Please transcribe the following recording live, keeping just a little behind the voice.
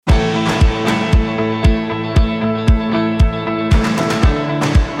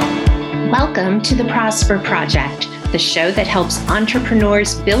Welcome to the Prosper Project, the show that helps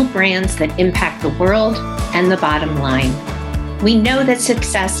entrepreneurs build brands that impact the world and the bottom line. We know that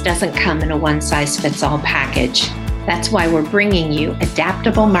success doesn't come in a one-size-fits-all package. That's why we're bringing you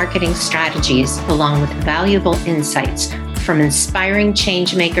adaptable marketing strategies along with valuable insights from inspiring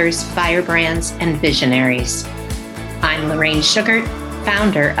changemakers, firebrands, and visionaries. I'm Lorraine Sugart,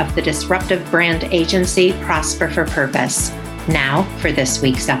 founder of the disruptive brand agency Prosper for Purpose. Now for this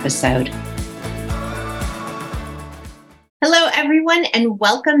week's episode. Hello, everyone, and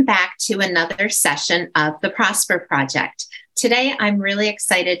welcome back to another session of the Prosper Project. Today, I'm really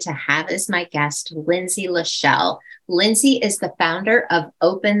excited to have as my guest, Lindsay Lashell. Lindsay is the founder of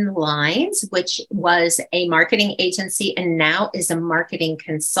Open Lines, which was a marketing agency and now is a marketing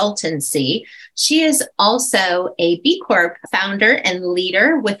consultancy. She is also a B Corp founder and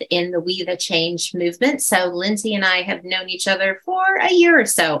leader within the We the Change movement. So Lindsay and I have known each other for a year or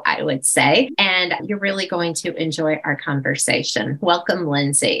so, I would say, and you're really going to enjoy our conversation. Welcome,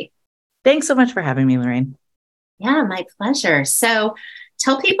 Lindsay. Thanks so much for having me, Lorraine. Yeah, my pleasure. So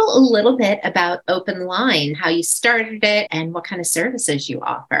tell people a little bit about Open Line, how you started it, and what kind of services you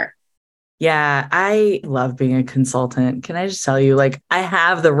offer. Yeah, I love being a consultant. Can I just tell you, I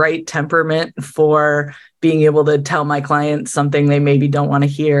have the right temperament for being able to tell my clients something they maybe don't want to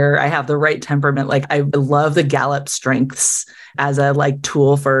hear. I have the right temperament. I love the Gallup strengths as a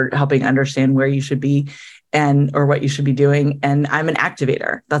tool for helping understand where you should be or what you should be doing. And I'm an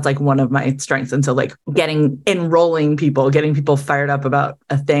activator. That's one of my strengths. And so enrolling people, getting people fired up about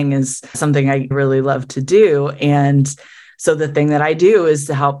a thing is something I really love to do. And so the thing that I do is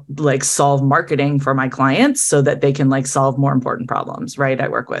to help solve marketing for my clients so that they can solve more important problems, right? I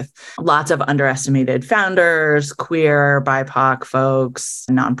work with lots of underestimated founders, queer, BIPOC folks,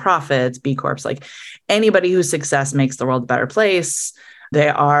 nonprofits, B Corps, anybody whose success makes the world a better place. They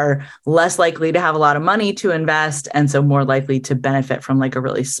are less likely to have a lot of money to invest, and so more likely to benefit from a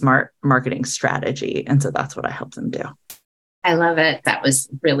really smart marketing strategy. And so that's what I help them do. I love it. That was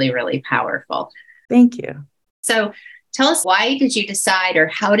really, really powerful. Thank you. So tell us, why did you decide, or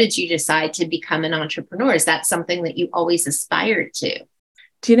how did you decide to become an entrepreneur? Is that something that you always aspired to?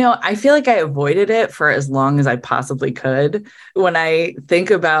 Do you know, I feel like I avoided it for as long as I possibly could. When I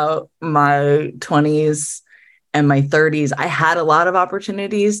think about my 20s, and my 30s, I had a lot of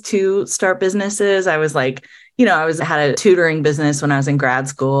opportunities to start businesses. I was had a tutoring business when I was in grad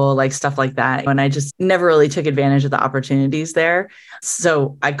school, stuff like that. And I just never really took advantage of the opportunities there.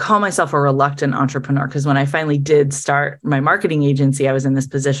 So I call myself a reluctant entrepreneur because when I finally did start my marketing agency, I was in this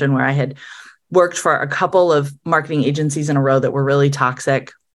position where I had worked for a couple of marketing agencies in a row that were really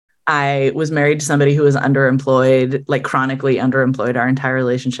toxic. I was married to somebody who was underemployed, chronically underemployed our entire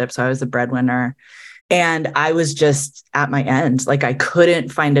relationship. So I was the breadwinner. And I was just at my end. I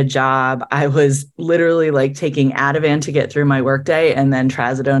couldn't find a job. I was literally taking Ativan to get through my workday and then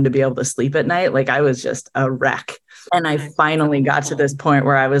Trazodone to be able to sleep at night. I was just a wreck. And I finally got to this point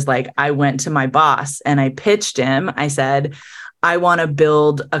where I was I went to my boss and I pitched him. I said, I want to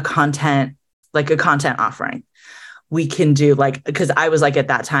build a content offering. We can do because I was at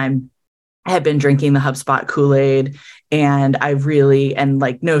that time, I had been drinking the HubSpot Kool-Aid and I really,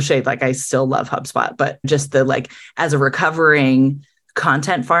 no shade, I still love HubSpot, but just as a recovering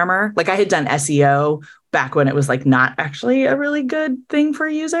content farmer, I had done SEO back when it was not actually a really good thing for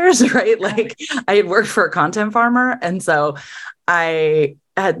users, right? I had worked for a content farmer. And so I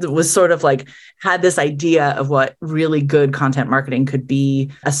was sort of had this idea of what really good content marketing could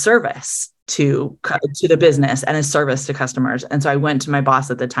be, a service to the business and a service to customers. And so I went to my boss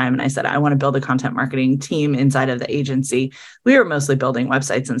at the time and I said, I want to build a content marketing team inside of the agency. We were mostly building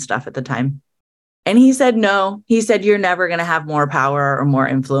websites and stuff at the time. And he said, no, he said, you're never going to have more power or more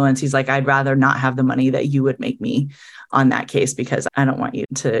influence. He's I'd rather not have the money that you would make me on that case because I don't want you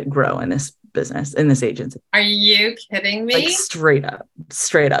to grow in this business, in this agency. Are you kidding me? Straight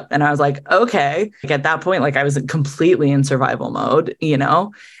up. And I was okay. At that point, I was completely in survival mode,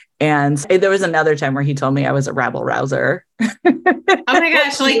 And there was another time where he told me I was a rabble rouser. Oh my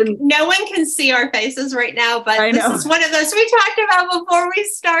gosh, no one can see our faces right now, but this is one of those we talked about before we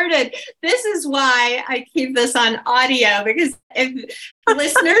started. This is why I keep this on audio, because if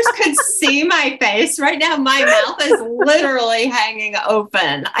listeners could see my face right now, my mouth is literally hanging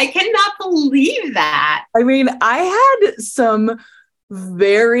open. I cannot believe that. I mean, I had some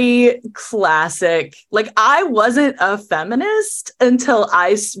very classic. Like, I wasn't a feminist until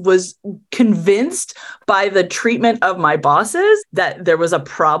I was convinced by the treatment of my bosses that there was a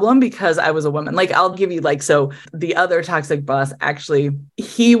problem because I was a woman. Like, I'll give you so the other toxic boss, actually,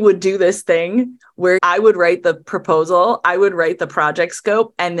 he would do this thing where I would write the proposal, I would write the project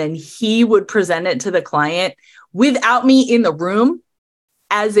scope, and then he would present it to the client without me in the room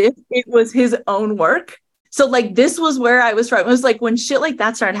as if it was his own work. So this was where I was from. It was when shit like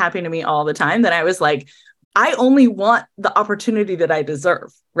that started happening to me all the time, then I was like, I only want the opportunity that I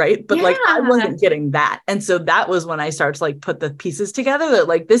deserve. Right. But I wasn't getting that. And so that was when I started to put the pieces together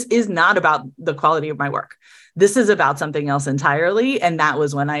that this is not about the quality of my work. This is about something else entirely. And that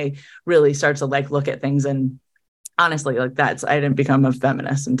was when I really started to look at things. And honestly, I didn't become a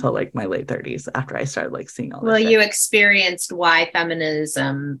feminist until my late 30s after I started seeing all this. Well, you experienced why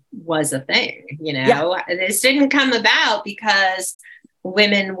feminism was a thing, This didn't come about because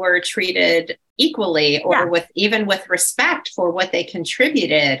women were treated equally or even with respect for what they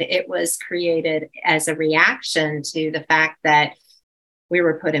contributed. It was created as a reaction to the fact that we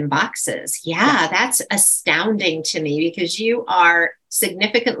were put in boxes. Yeah, that's astounding to me because you are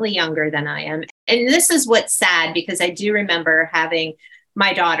significantly younger than I am. And this is what's sad, because I do remember having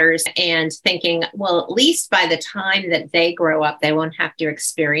my daughters and thinking, well, at least by the time that they grow up, they won't have to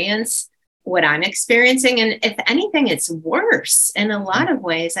experience what I'm experiencing. And if anything, it's worse. In a lot of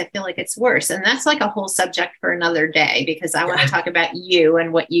ways, I feel like it's worse. And that's a whole subject for another day, because I want to talk about you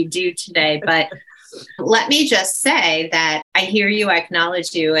and what you do today. But let me just say that I hear you, I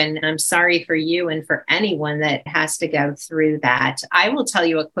acknowledge you, and I'm sorry for you and for anyone that has to go through that. I will tell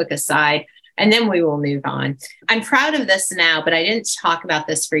you a quick aside, and then we will move on. I'm proud of this now, but I didn't talk about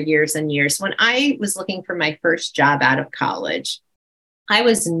this for years and years. When I was looking for my first job out of college, I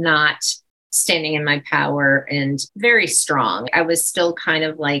was not standing in my power and very strong. I was still kind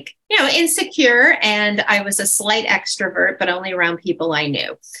of insecure, and I was a slight extrovert, but only around people I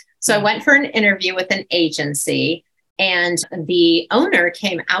knew. So I went for an interview with an agency, and the owner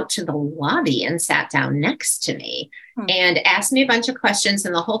came out to the lobby and sat down next to me and asked me a bunch of questions.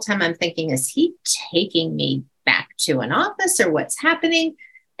 And the whole time I'm thinking, is he taking me back to an office or what's happening?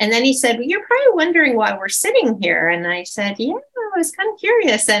 And then he said, well, you're probably wondering why we're sitting here. And I said, yeah, I was kind of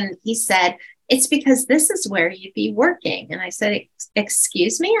curious. And he said, it's because this is where you'd be working. And I said,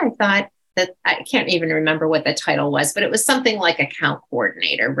 excuse me? I thought that I can't even remember what the title was, but it was something like account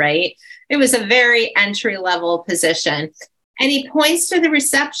coordinator, right? It was a very entry-level position. And he points to the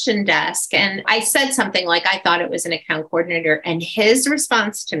reception desk. And I said something like, I thought it was an account coordinator. And his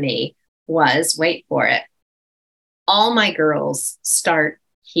response to me was, wait for it, all my girls start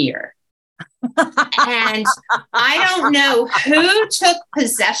here. And I don't know who took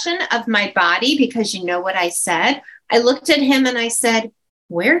possession of my body, because you know what I said? I looked at him and I said,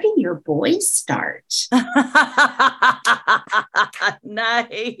 where do your boys start? Nice.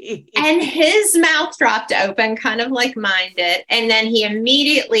 And his mouth dropped open, kind of like mine did. And then he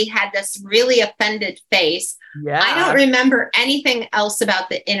immediately had this really offended face. Yeah. I don't remember anything else about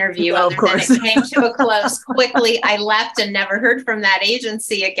the interview other than it came to a close quickly. I left and never heard from that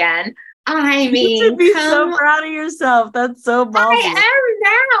agency again. I mean, you should be so proud of yourself. That's so ballsy. I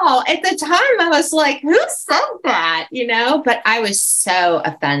am now. At the time, I was like, who said that? But I was so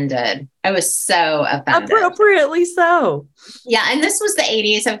offended. Appropriately so. Yeah. And this was the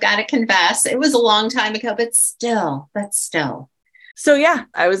 80s. I've got to confess. It was a long time ago, but still. So yeah,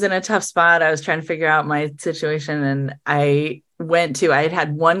 I was in a tough spot. I was trying to figure out my situation. And I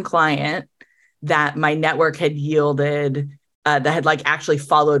had one client that my network had yielded that had actually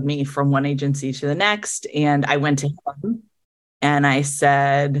followed me from one agency to the next. And I went to him and I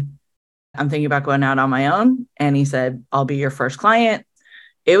said, I'm thinking about going out on my own. And he said, I'll be your first client.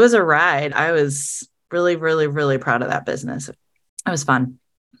 It was a ride. I was really, really, really proud of that business. It was fun.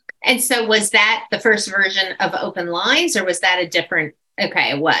 And so was that the first version of Open Lines, or was that a different?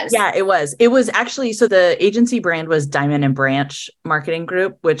 Okay, it was. Yeah, it was. It was actually, so the agency brand was Diamond and Branch Marketing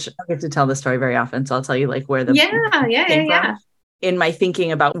Group, which I get to tell the story very often. So I'll tell you where the came from. In my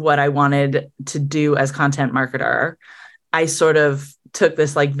thinking about what I wanted to do as content marketer, I sort of took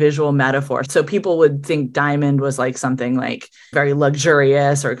this visual metaphor. So people would think diamond was something very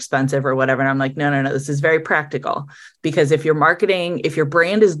luxurious or expensive or whatever. And I'm like, no, this is very practical, because if your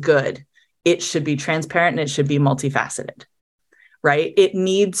brand is good, it should be transparent and it should be multifaceted. Right? It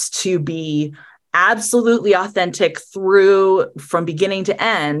needs to be absolutely authentic from beginning to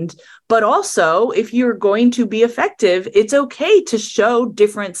end. But also, if you're going to be effective, it's okay to show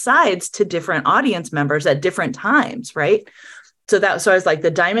different sides to different audience members at different times. Right? So I was like, the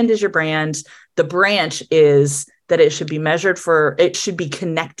diamond is your brand. The branch is that it should be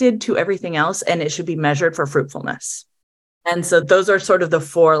connected to everything else, and it should be measured for fruitfulness. And so those are sort of the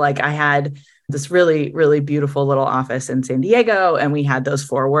four, like I had this really, really beautiful little office in San Diego, and we had those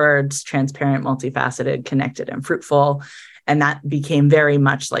four words: transparent, multifaceted, connected, and fruitful. And that became very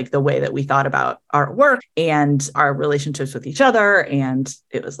much like the way that we thought about our work and our relationships with each other. And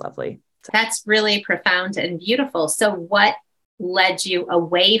it was lovely. That's really profound and beautiful. So what led you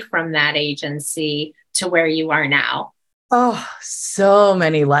away from that agency to where you are now? Oh, so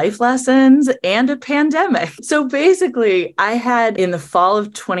many life lessons and a pandemic. So basically, I had in the fall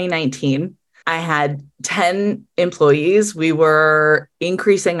of 2019, I had 10 employees. We were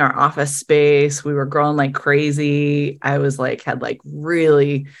increasing our office space. We were growing like crazy. I was like, had like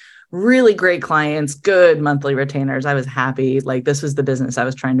really, really great clients, good monthly retainers. I was happy. Like this was the business I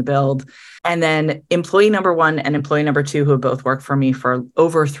was trying to build. And then employee number one and employee number two, who have both worked for me for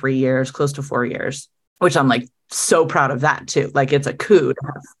over 3 years, close to 4 years, which I'm like so proud of that too. Like it's a coup to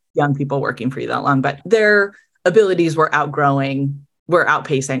have young people working for you that long, but their abilities were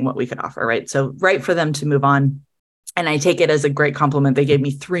outpacing what we could offer, right? So right for them to move on. And I take it as a great compliment. They gave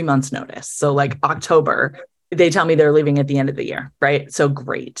me 3 months notice. So like October, they tell me they're leaving at the end of the year, right? So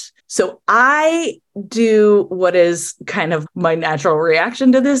great. So I do what is kind of my natural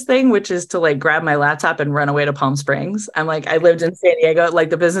reaction to this thing, which is to like grab my laptop and run away to Palm Springs. I'm like, I lived in San Diego, like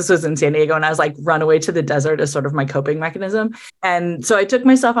the business was in San Diego, and I was like, run away to the desert as sort of my coping mechanism. And so I took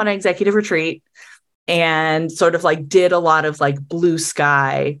myself on an executive retreat and sort of like did a lot of like blue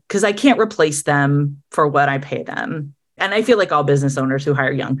sky, because I can't replace them for what I pay them. And I feel like all business owners who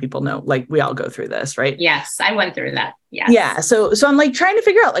hire young people know, like we all go through this, right? Yes, I went through that. Yes. Yeah. So I'm like trying to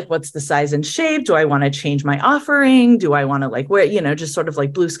figure out like, what's the size and shape? Do I want to change my offering? Do I want to like, where, just sort of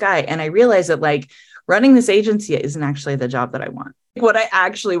like blue sky? And I realized that like running this agency isn't actually the job that I want. What I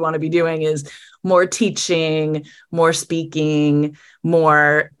actually want to be doing is more teaching, more speaking,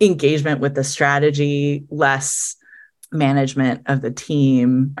 more engagement with the strategy, less management of the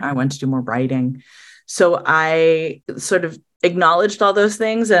team. I want to do more writing. So I sort of acknowledged all those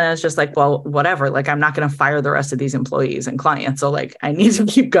things. And I was just like, well, whatever, like, I'm not going to fire the rest of these employees and clients. So like, I need to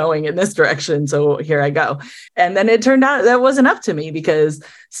keep going in this direction. So here I go. And then it turned out that wasn't up to me, because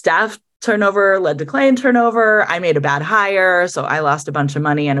staff turnover led to client turnover. I made a bad hire. So I lost a bunch of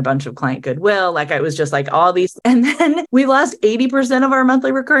money and a bunch of client goodwill. Like I was just like all these. And then we lost 80% of our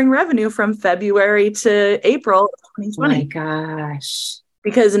monthly recurring revenue from February to April of 2020. Oh my gosh.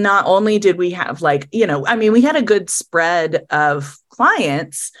 Because not only did we have like, we had a good spread of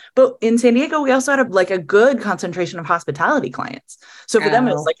clients, but in San Diego, we also had a good concentration of hospitality clients. So for them,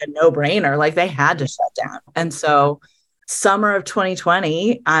 it was like a no-brainer, like they had to shut down. And so summer of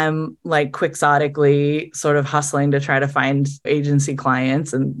 2020, I'm like quixotically sort of hustling to try to find agency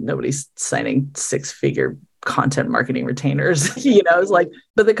clients, and nobody's signing 6-figure content marketing retainers, it's like,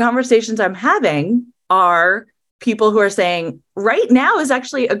 but the conversations I'm having are people who are saying right now is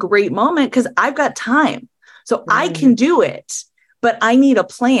actually a great moment because I've got time. So I can do it, but I need a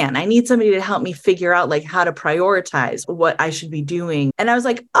plan. I need somebody to help me figure out like how to prioritize what I should be doing. And I was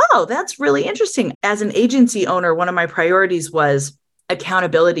like, oh, that's really interesting. As an agency owner, one of my priorities was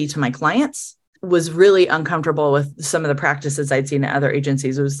accountability to my clients. Was really uncomfortable with some of the practices I'd seen at other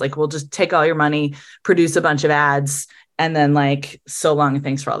agencies. It was like, we'll just take all your money, produce a bunch of ads, and then like, so long and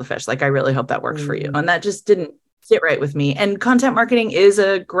thanks for all the fish. Like, I really hope that works for you. And that just didn't sit right with me. And content marketing is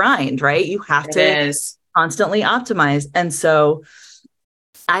a grind, right? You have to constantly optimize. And so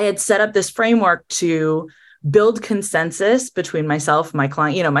I had set up this framework to build consensus between myself, my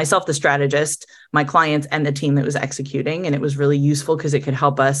client, myself, the strategist, my clients, and the team that was executing. And it was really useful because it could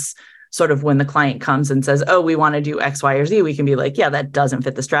help us sort of when the client comes and says, oh, we want to do X, Y, or Z, we can be like, yeah, that doesn't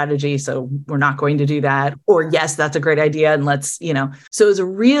fit the strategy. So we're not going to do that. Or yes, that's a great idea. And let's, so it was a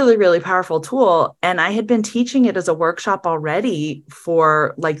really, really powerful tool. And I had been teaching it as a workshop already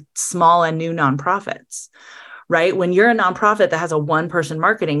for like small and new nonprofits. Right? When you're a nonprofit that has a 1-person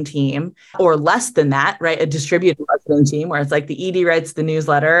marketing team or less than that, right? A distributed marketing team where it's like the ED writes the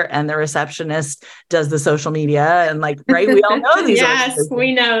newsletter and the receptionist does the social media and like, right? We all know these. Yes,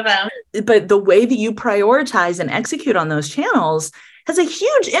 we know them. But the way that you prioritize and execute on those channels has a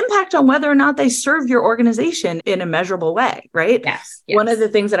huge impact on whether or not they serve your organization in a measurable way, right? Yes. One of the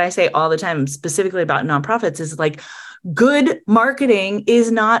things that I say all the time, specifically about nonprofits, is like, good marketing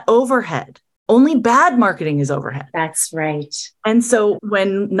is not overhead. Only bad marketing is overhead. That's right. And so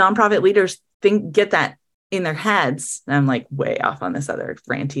when nonprofit leaders get that in their heads, I'm like way off on this other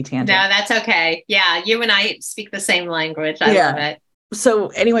ranty tangent. No, that's okay. Yeah. You and I speak the same language. I love it. So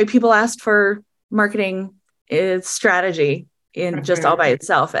anyway, people asked for marketing strategy in just all by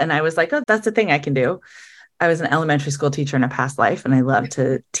itself. And I was like, oh, that's the thing I can do. I was an elementary school teacher in a past life, and I love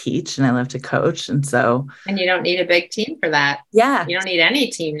to teach and I love to coach. And so, and you don't need a big team for that. Yeah. You don't need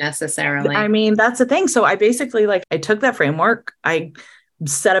any team necessarily. I mean, that's the thing. So I basically I took that framework, I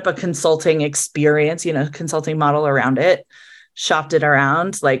set up a consulting experience, consulting model around it, shopped it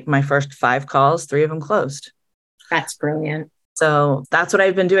around. Like my first 5 calls, 3 of them closed. That's brilliant. So that's what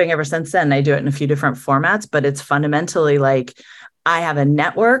I've been doing ever since then. I do it in a few different formats, but it's fundamentally I have a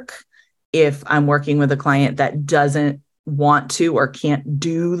network. If I'm working with a client that doesn't want to or can't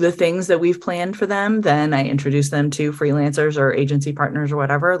do the things that we've planned for them, then I introduce them to freelancers or agency partners or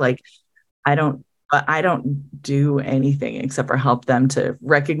whatever. I don't do anything except for help them to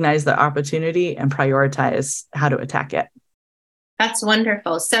recognize the opportunity and prioritize how to attack it. That's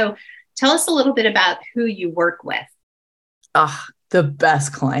wonderful. So tell us a little bit about who you work with. The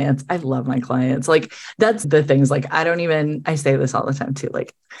best clients. I love my clients. That's the things. I say this all the time too.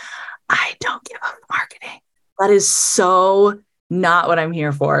 I don't give up marketing. That is so not what I'm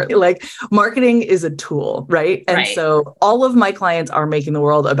here for. Marketing is a tool, right? And so all of my clients are making the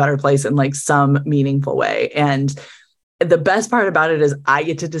world a better place in some meaningful way. And the best part about it is I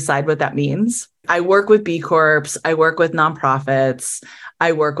get to decide what that means. I work with B Corps, I work with nonprofits,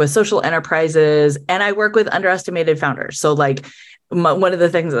 I work with social enterprises, and I work with underestimated founders. So one of the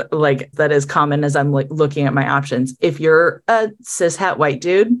things that is common as I'm looking at my options, if you're a cishet white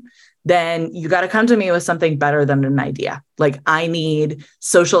dude, then you got to come to me with something better than an idea. I need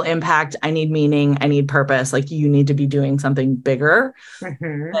social impact. I need meaning. I need purpose. You need to be doing something bigger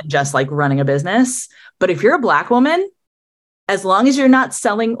than just running a business. But if you're a Black woman, as long as you're not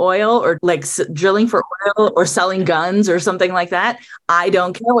selling oil or drilling for oil or selling guns or something like that, I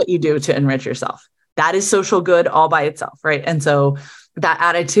don't care what you do to enrich yourself. That is social good all by itself, right? And so that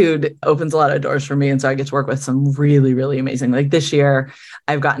attitude opens a lot of doors for me. And so I get to work with some really, really amazing. This year,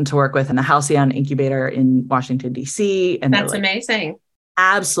 I've gotten to work with a Halcyon incubator in Washington, D.C. And that's amazing.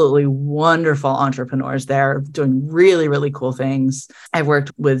 Absolutely wonderful entrepreneurs there doing really, really cool things. I've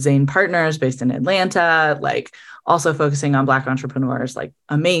worked with Zane Partners based in Atlanta, also focusing on Black entrepreneurs,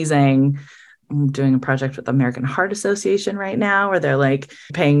 amazing. I'm doing a project with the American Heart Association right now where they're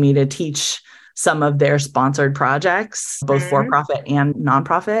paying me to teach some of their sponsored projects, both for-profit and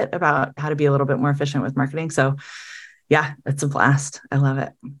nonprofit, about how to be a little bit more efficient with marketing. So yeah, it's a blast. I love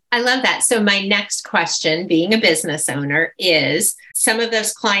it. I love that. So my next question, being a business owner, is some of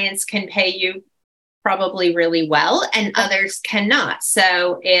those clients can pay you probably really well and others cannot.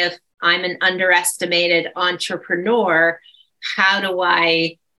 So if I'm an underestimated entrepreneur, how do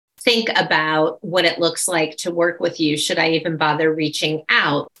I think about what it looks like to work with you? Should I even bother reaching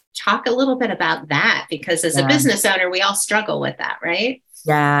out? Talk a little bit about that, because as a business owner, we all struggle with that, right?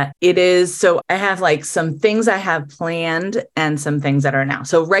 Yeah, it is. So I have some things I have planned and some things that are now.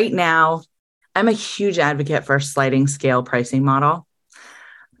 So right now, I'm a huge advocate for a sliding scale pricing model.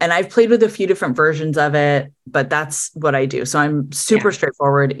 And I've played with a few different versions of it, but that's what I do. So I'm super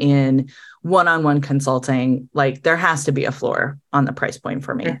straightforward in one-on-one consulting. There has to be a floor on the price point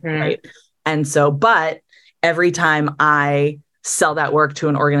for me, right? And so, but every time I sell that work to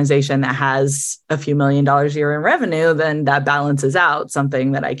an organization that has a few $1 million a year in revenue, then that balances out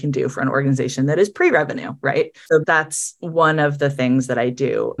something that I can do for an organization that is pre-revenue, right? So that's one of the things that I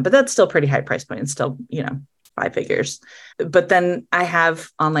do, but that's still pretty high price point. It's still, 5 figures. But then I have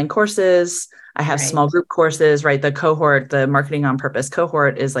online courses. I have small group courses, right? The cohort, the marketing on purpose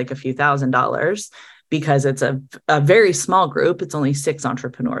cohort is a few $1,000s because it's a very small group. It's only 6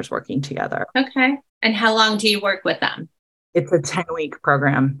 entrepreneurs working together. Okay. And how long do you work with them? It's a 10-week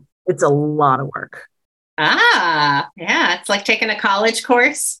program. It's a lot of work. Yeah. It's like taking a college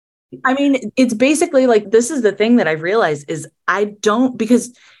course. I mean, it's basically this is the thing that I've realized is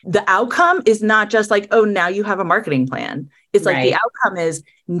because the outcome is not just oh, now you have a marketing plan. It's the outcome is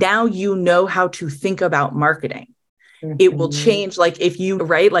now you know how to think about marketing. It will change if you,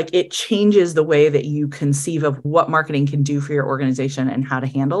 it changes the way that you conceive of what marketing can do for your organization and how to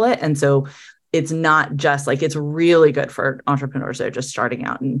handle it. And so it's not just it's really good for entrepreneurs that are just starting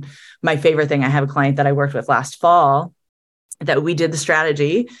out. And my favorite thing, I have a client that I worked with last fall that we did the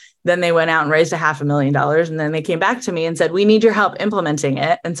strategy. Then they went out and raised $500,000. And then they came back to me and said, we need your help implementing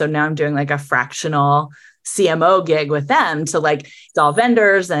it. And so now I'm doing a fractional CMO gig with them to install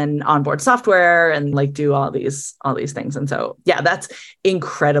vendors and onboard software and do all these things. And so, yeah, that's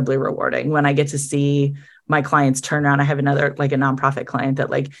incredibly rewarding when I get to see my clients turn around. I have another, a nonprofit client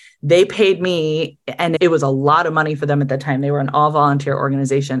that they paid me and it was a lot of money for them at the time. They were an all volunteer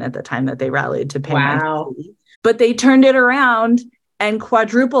organization at the time that they rallied to pay my fee, but they turned it around and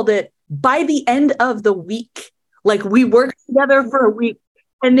quadrupled it by the end of the week. We worked together for a week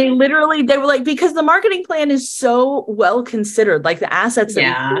And they were like, because the marketing plan is so well considered, like the assets that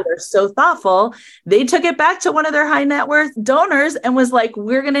we create are so thoughtful. They took it back to one of their high net worth donors and was like,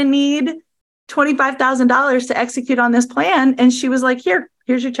 we're going to need $25,000 to execute on this plan. And she was like,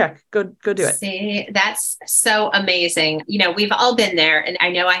 here's your check. Go do it. See, that's so amazing. We've all been there. And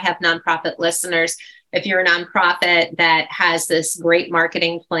I know I have nonprofit listeners. If you're a nonprofit that has this great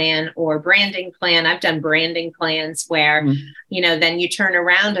marketing plan or branding plan, I've done branding plans where, then you turn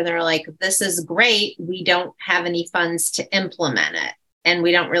around and they're like, this is great. We don't have any funds to implement it. And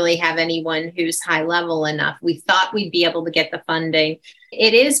we don't really have anyone who's high level enough. We thought we'd be able to get the funding.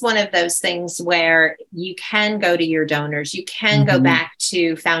 It is one of those things where you can go to your donors. You can go back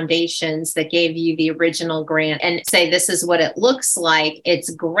to foundations that gave you the original grant and say, this is what it looks like. It's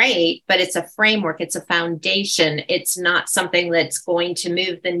great, but it's a framework. It's a foundation. It's not something that's going to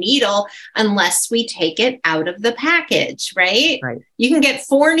move the needle unless we take it out of the package, right? You can get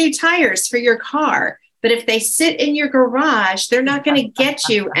 4 new tires for your car. But if they sit in your garage, they're not going to get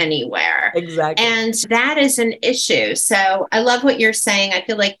you anywhere. Exactly. And that is an issue. So I love what you're saying. I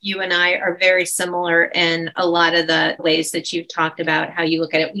feel like you and I are very similar in a lot of the ways that you've talked about how you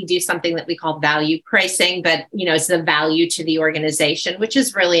look at it. We do something that we call value pricing, but it's the value to the organization, which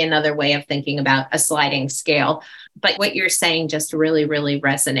is really another way of thinking about a sliding scale. But what you're saying just really, really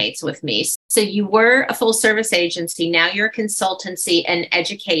resonates with me. So you were a full service agency. Now you're a consultancy and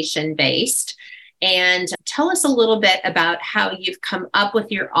education based. And tell us a little bit about how you've come up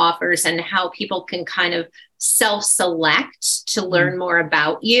with your offers and how people can kind of self-select to learn more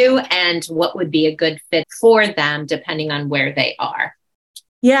about you and what would be a good fit for them depending on where they are.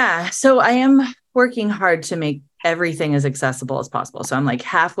 Yeah. So I am working hard to make everything as accessible as possible. So I'm like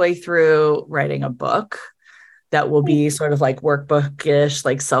halfway through writing a book that will be sort of like workbook-ish,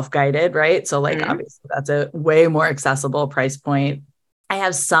 like self-guided, right? So like obviously that's a way more accessible price point. I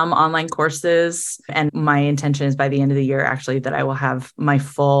have some online courses, and my intention is by the end of the year, actually, that I will have my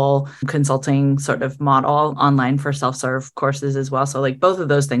full consulting sort of model online for self-serve courses as well. So like both of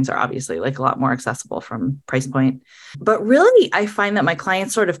those things are obviously like a lot more accessible from price point. But really, I find that my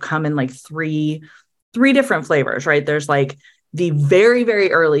clients sort of come in like three different flavors, right? There's like the very,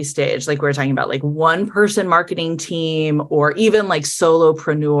 very early stage, like we're talking about like 1-person marketing team or even like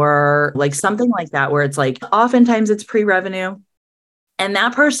solopreneur, like something like that, where it's like oftentimes it's pre-revenue. And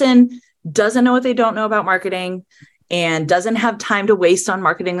that person doesn't know what they don't know about marketing and doesn't have time to waste on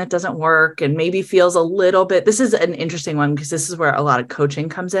marketing that doesn't work, and maybe feels a little bit, this is an interesting one because this is where a lot of coaching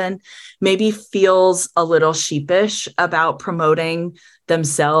comes in, maybe feels a little sheepish about promoting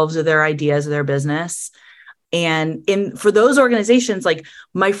themselves or their ideas or their business. And for those organizations, like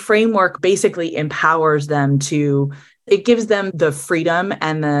my framework basically empowers them it gives them the freedom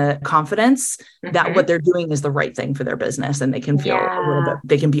and the confidence that what they're doing is the right thing for their business. And they can feel a little bit,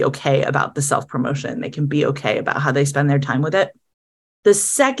 they can be okay about the self-promotion. They can be okay about how they spend their time with it. The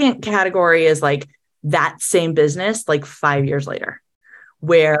second category is like that same business, like 5 years later,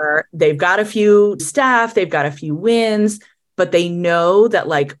 where they've got a few staff, they've got a few wins, but they know that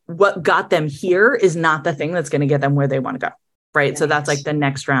like what got them here is not the thing that's going to get them where they want to go. Right. So that's like the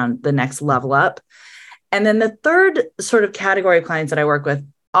next round, the next level up. And then the third sort of category of clients that I work with,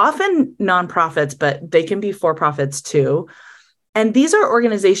 often nonprofits, but they can be for-profits too. And these are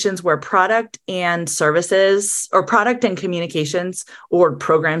organizations where product and services or product and communications or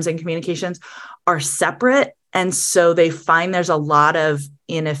programs and communications are separate. And so they find there's a lot of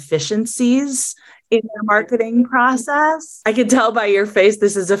inefficiencies in their marketing process. I can tell by your face,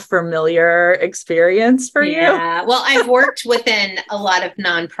 this is a familiar experience for you. Yeah. Well, I've worked within a lot of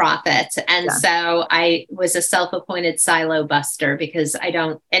nonprofits. And so I was a self-appointed silo buster because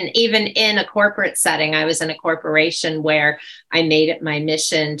and even in a corporate setting, I was in a corporation where I made it my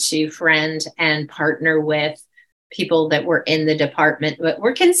mission to friend and partner with people that were in the department, but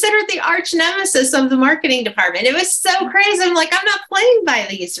were considered the arch nemesis of the marketing department. It was so crazy. I'm like, I'm not playing by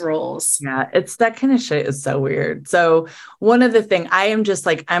these rules. Yeah, it's that kind of shit is so weird. So one of the things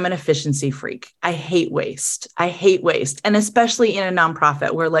I'm an efficiency freak. I hate waste. And especially in a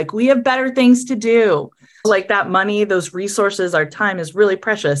nonprofit where like we have better things to do. Like that money, those resources, our time is really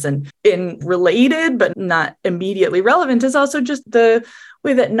precious. And in related, but not immediately relevant, is also just the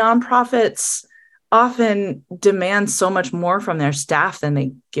way that nonprofits often demand so much more from their staff than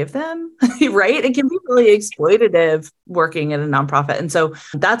they give them, right? It can be really exploitative working at a nonprofit. And so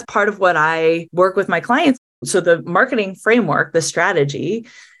that's part of what I work with my clients. So the marketing framework, the strategy,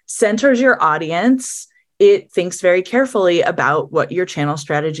 centers your audience. It thinks very carefully about what your channel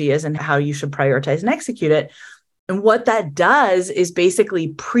strategy is and how you should prioritize and execute it. And what that does is basically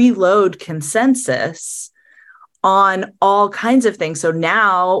preload consensus on all kinds of things. So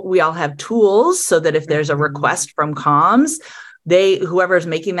now we all have tools so that if there's a request from comms, whoever's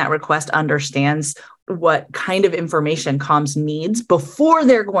making that request understands what kind of information comms needs before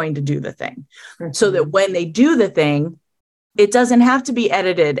they're going to do the thing. So that when they do the thing, it doesn't have to be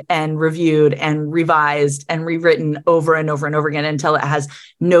edited and reviewed and revised and rewritten over and over and over again until it has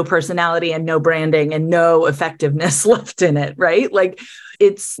no personality and no branding and no effectiveness left in it, right? Like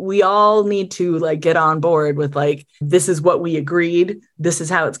we all need to like get on board with like, this is what we agreed. This is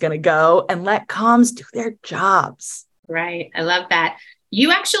how it's going to go, and let comms do their jobs. Right. I love that. You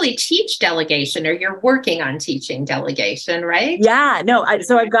actually teach delegation, or you're working on teaching delegation, right? Yeah, no.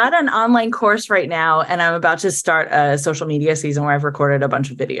 So I've got an online course right now, and I'm about to start a social media season where I've recorded a bunch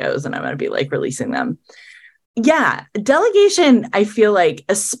of videos and I'm going to be like releasing them. Yeah. Delegation, I feel like,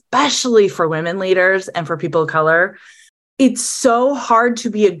 especially for women leaders and for people of color, it's so hard to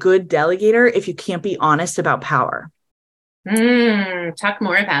be a good delegator if you can't be honest about power. Talk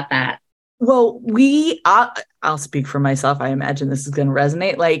more about that. Well, I'll speak for myself. I imagine this is going to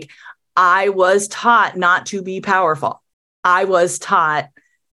resonate. Like, I was taught not to be powerful. I was taught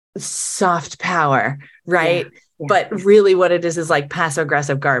soft power, right? Yeah. But really what it is like passive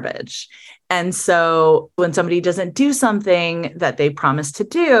aggressive garbage. And so when somebody doesn't do something that they promised to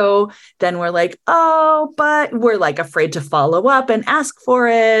do, then we're like, oh, but we're like afraid to follow up and ask for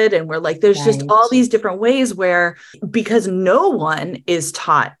it. And we're like, there's just all these different ways where, because no one is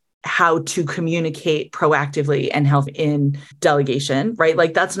taught how to communicate proactively and help in delegation, right?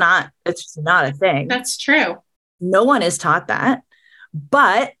 Like it's just not a thing. That's true. No one is taught that,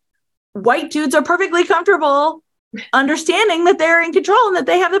 but white dudes are perfectly comfortable understanding that they're in control and that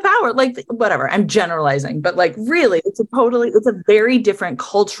they have the power. Like whatever, I'm generalizing, but like really it's a very different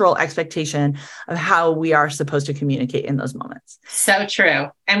cultural expectation of how we are supposed to communicate in those moments. So true.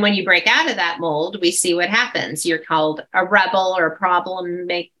 And when you break out of that mold, we see what happens. You're called a rebel or a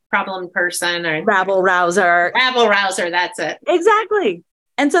problem person or rabble rouser. That's it. Exactly.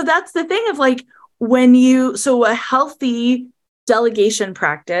 And so that's the thing of like, so a healthy delegation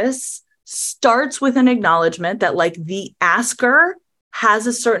practice starts with an acknowledgement that like the asker has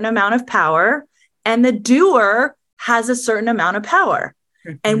a certain amount of power and the doer has a certain amount of power.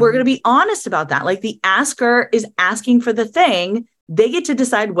 Mm-hmm. And we're going to be honest about that. Like the asker is asking for the thing. They get to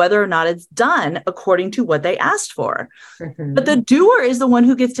decide whether or not it's done according to what they asked for. Mm-hmm. But the doer is the one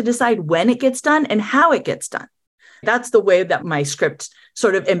who gets to decide when it gets done and how it gets done. That's the way that my script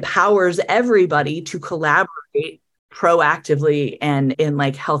sort of empowers everybody to collaborate proactively and in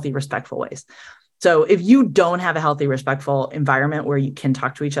like healthy, respectful ways. So if you don't have a healthy, respectful environment where you can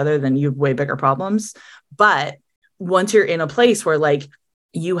talk to each other, then you have way bigger problems. But once you're in a place where like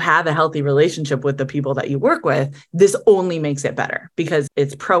you have a healthy relationship with the people that you work with, this only makes it better because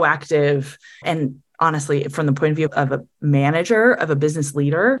it's proactive. And honestly, from the point of view of a manager, of a business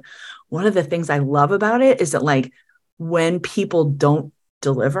leader, one of the things I love about it is that like when people don't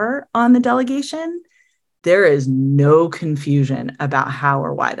deliver on the delegation, there is no confusion about how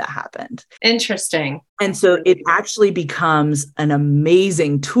or why that happened. Interesting. And so it actually becomes an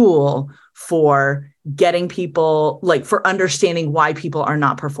amazing tool for getting people, like for understanding why people are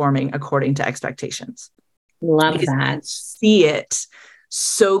not performing according to expectations. Love that. See it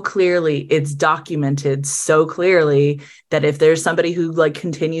so clearly. It's documented so clearly that if there's somebody who like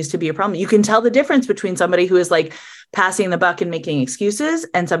continues to be a problem, you can tell the difference between somebody who is like passing the buck and making excuses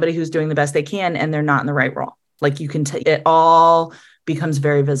and somebody who's doing the best they can and they're not in the right role. Like you can it all becomes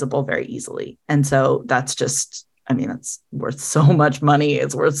very visible very easily. And so that's just, I mean, it's worth so much money.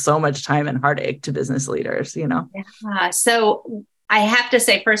 It's worth so much time and heartache to business leaders, you know? Yeah. So I have to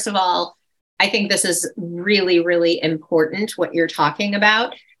say, first of all, I think this is really, really important, what you're talking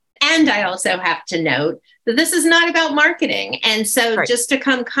about. And I also have to note that this is not about marketing. And so right. Just to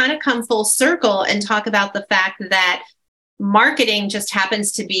come full circle and talk about the fact that marketing just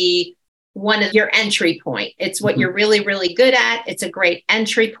happens to be one of your entry point. It's what you're really, really good at. It's a great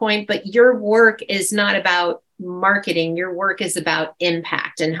entry point, but your work is not about marketing. Your work is about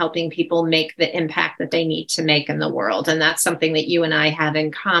impact and helping people make the impact that they need to make in the world. And that's something that you and I have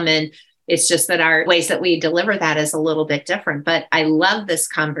in common. It's just that our ways that we deliver that is a little bit different. But I love this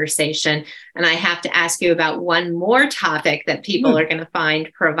conversation. And I have to ask you about one more topic that people are going to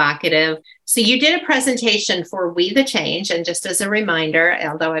find provocative. So you did a presentation for We the Change. And just as a reminder,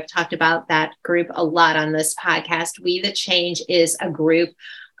 although I've talked about that group a lot on this podcast, We the Change is a group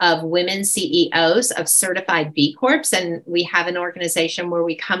of women CEOs of certified B Corps. And we have an organization where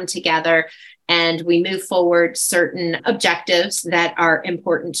we come together and we move forward certain objectives that are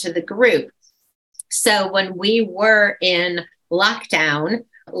important to the group. So when we were in lockdown,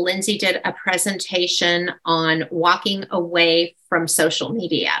 Lindsay did a presentation on walking away from social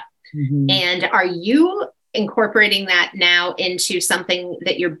media. Mm-hmm. And are you incorporating that now into something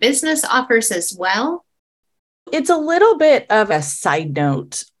that your business offers as well? It's a little bit of a side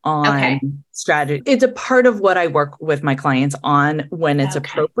note on strategy. It's a part of what I work with my clients on when it's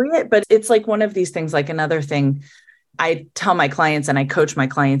appropriate, but it's like one of these things, like another thing I tell my clients and I coach my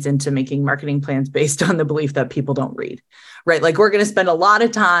clients into making marketing plans based on the belief that people don't read, right? Like we're going to spend a lot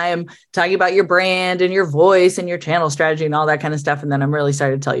of time talking about your brand and your voice and your channel strategy and all that kind of stuff. And then I'm really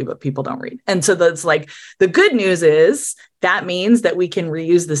sorry to tell you, but people don't read. And so that's like, the good news is that means that we can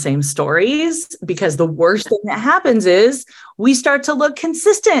reuse the same stories, because the worst thing that happens is we start to look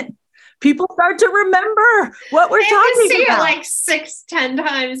consistent. People start to remember what we're talking about. They see it like 6-10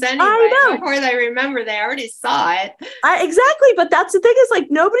 times anyway. Before they remember, they already saw it. Exactly. But that's the thing, is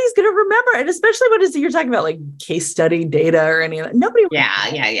like, nobody's going to remember. And especially what is you're talking about, like case study data or any of that. Nobody.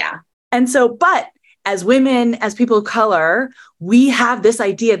 Yeah. And so, but as women, as people of color, we have this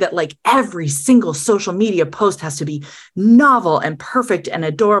idea that like every single social media post has to be novel and perfect and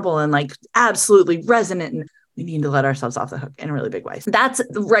adorable and like absolutely resonant. And we need to let ourselves off the hook in really big ways. That's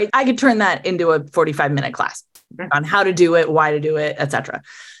right. I could turn that into a 45-minute class on how to do it, why to do it, etc.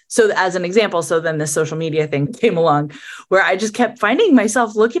 So as an example, so then this social media thing came along where I just kept finding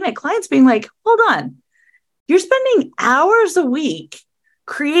myself looking at clients being like, hold on, you're spending hours a week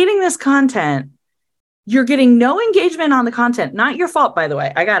creating this content. You're getting no engagement on the content. Not your fault, by the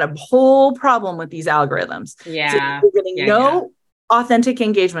way. I got a whole problem with these algorithms. Yeah. So you're getting no authentic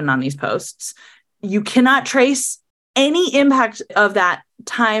engagement on these posts. You cannot trace any impact of that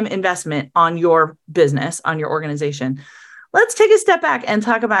time investment on your business, on your organization. Let's take a step back and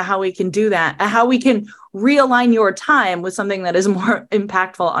talk about how we can do that, how we can realign your time with something that is more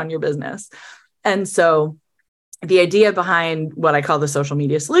impactful on your business. And so the idea behind what I call the social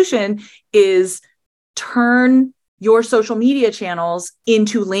media solution is turn your social media channels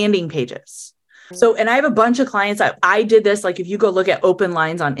into landing pages. So, and I have a bunch of clients. I did this, like if you go look at open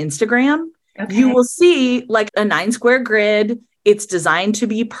lines on Instagram, you will see like a 9-square grid. It's designed to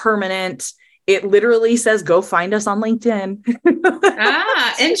be permanent. It literally says, go find us on LinkedIn.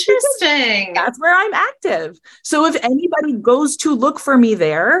 Interesting. That's where I'm active. So if anybody goes to look for me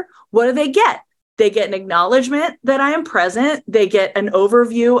there, what do they get? They get an acknowledgement that I am present. They get an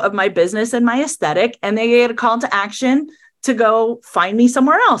overview of my business and my aesthetic, and they get a call to action to go find me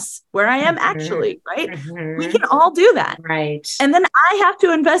somewhere else where I am actually, right? We can all do that. Right. And then I have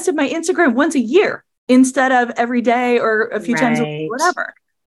to invest in my Instagram once a year instead of every day or a few times a week, whatever.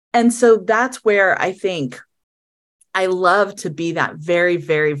 And so that's where I think I love to be that very,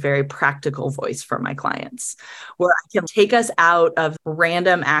 very, very practical voice for my clients, where I can take us out of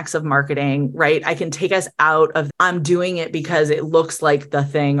random acts of marketing, right? I can take us out of, I'm doing it because it looks like the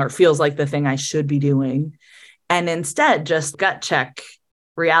thing or feels like the thing I should be doing. And instead, just gut check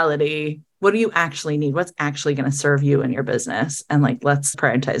reality. What do you actually need? What's actually going to serve you in your business? And like, let's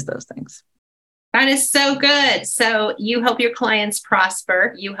prioritize those things. That is so good. So you help your clients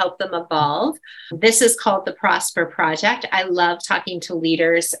prosper. You help them evolve. This is called the Prosper Project. I love talking to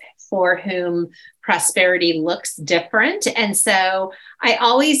leaders for whom prosperity looks different. And so I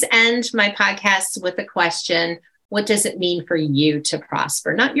always end my podcasts with a question: what does it mean for you to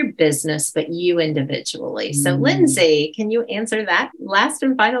prosper? Not your business, but you individually. So Lindsay, can you answer that last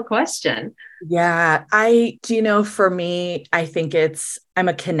and final question? Yeah, for me, I think I'm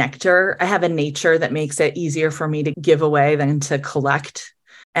a connector. I have a nature that makes it easier for me to give away than to collect.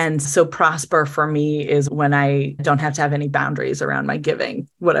 And so prosper for me is when I don't have to have any boundaries around my giving,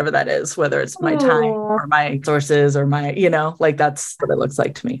 whatever that is, whether it's my time or my resources or my, like that's what it looks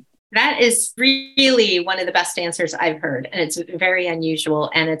like to me. That is really one of the best answers I've heard. And it's very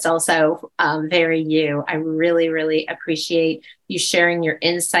unusual. And it's also very you. I really, really appreciate you sharing your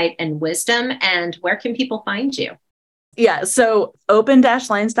insight and wisdom. And where can people find you? Yeah. So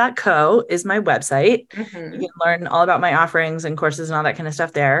open-lines.co is my website. You can learn all about my offerings and courses and all that kind of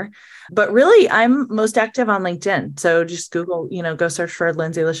stuff there. But really, I'm most active on LinkedIn. So just Google, go search for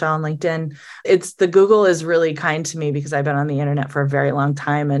Lindsay Lashell on LinkedIn. The Google is really kind to me because I've been on the internet for a very long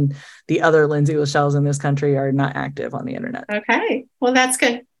time. And the other Lindsay Lashells in this country are not active on the internet. Okay. Well, that's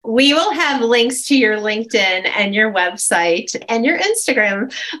good. We will have links to your LinkedIn and your website and your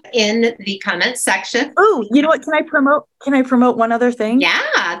Instagram in the comments section. Oh, you know what? Can I promote one other thing?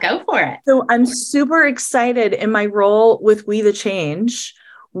 Yeah, go for it. So I'm super excited in my role with We the Change.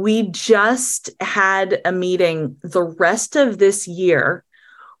 We just had a meeting. The rest of this year,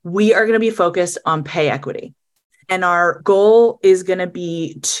 we are going to be focused on pay equity. And our goal is going to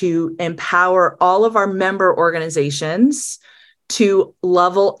be to empower all of our member organizations to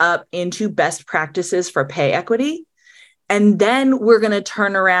level up into best practices for pay equity. And then we're going to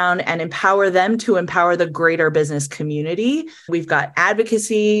turn around and empower them to empower the greater business community. We've got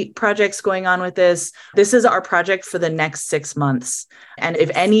advocacy projects going on with this. This is our project for the next 6 months. And if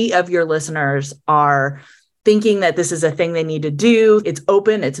any of your listeners are thinking that this is a thing they need to do, it's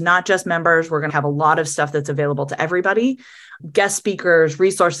open. It's not just members. We're going to have a lot of stuff that's available to everybody. Guest speakers,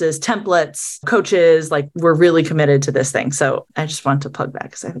 resources, templates, coaches, like we're really committed to this thing. So I just want to plug that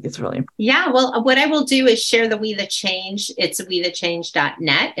because I think it's really important. Yeah. Well, what I will do is share the We the Change. It's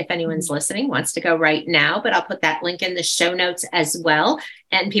wethechange.net. If anyone's listening wants to go right now, but I'll put that link in the show notes as well.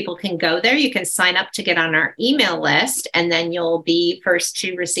 And people can go there. You can sign up to get on our email list, and then you'll be first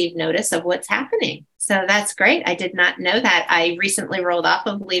to receive notice of what's happening. So that's great. I did not know that. I recently rolled off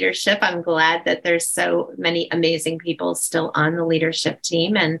of leadership. I'm glad that there's so many amazing people still on the leadership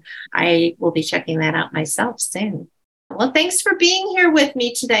team, and I will be checking that out myself soon. Well, thanks for being here with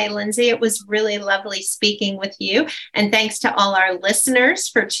me today, Lindsay. It was really lovely speaking with you. And thanks to all our listeners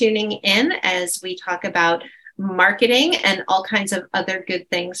for tuning in as we talk about marketing and all kinds of other good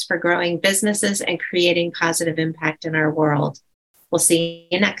things for growing businesses and creating positive impact in our world. We'll see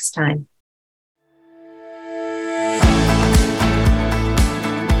you next time.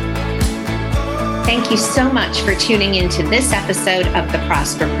 Thank you so much for tuning into this episode of The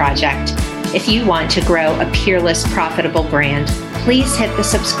Prosper Project. If you want to grow a peerless, profitable brand, please hit the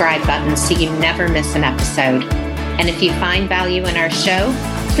subscribe button so you never miss an episode. And if you find value in our show,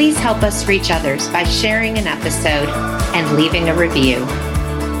 please help us reach others by sharing an episode and leaving a review.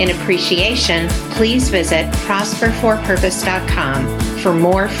 In appreciation, please visit prosperforpurpose.com for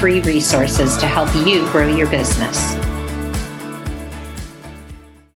more free resources to help you grow your business.